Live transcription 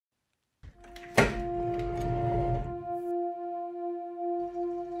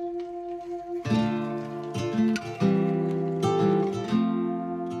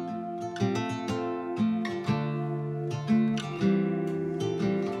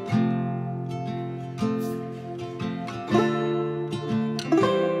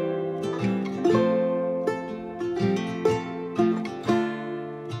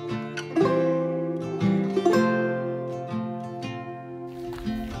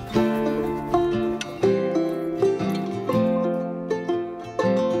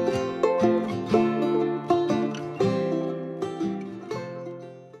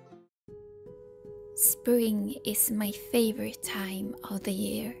is my favorite time of the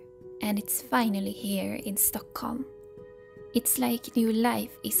year, and it's finally here in Stockholm. It's like new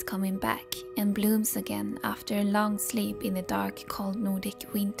life is coming back and blooms again after a long sleep in the dark, cold Nordic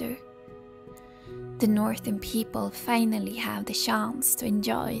winter. The northern people finally have the chance to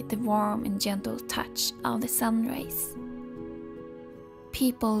enjoy the warm and gentle touch of the sun rays.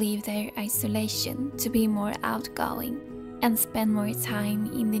 People leave their isolation to be more outgoing and spend more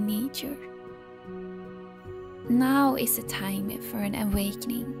time in the nature. Now is a time for an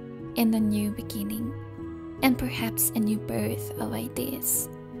awakening and a new beginning, and perhaps a new birth of ideas.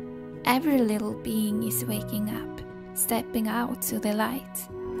 Every little being is waking up, stepping out to the light.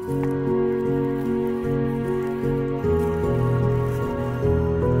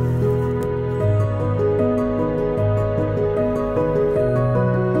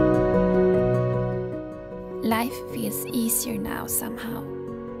 Life feels easier now somehow,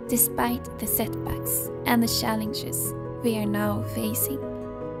 despite the setbacks and the challenges we are now facing.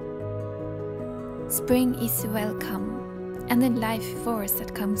 Spring is welcome, and the life force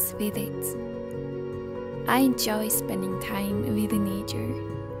that comes with it. I enjoy spending time with the nature,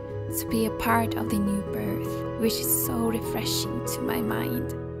 to be a part of the new birth, which is so refreshing to my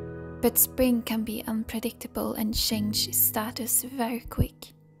mind. But spring can be unpredictable and change status very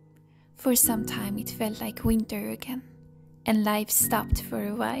quick. For some time it felt like winter again, and life stopped for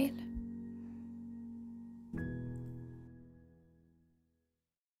a while.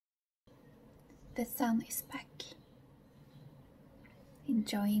 The sun is back.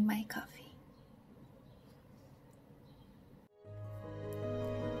 Enjoying my coffee.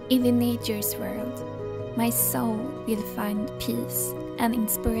 In the nature's world, my soul will find peace and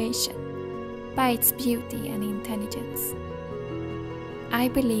inspiration by its beauty and intelligence. I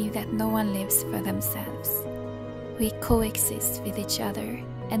believe that no one lives for themselves. We coexist with each other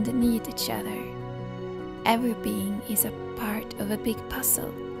and need each other. Every being is a part of a big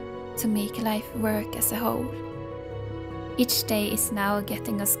puzzle to make life work as a whole. Each day is now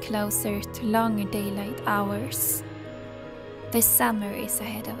getting us closer to longer daylight hours. The summer is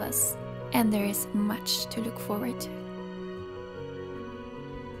ahead of us, and there is much to look forward to.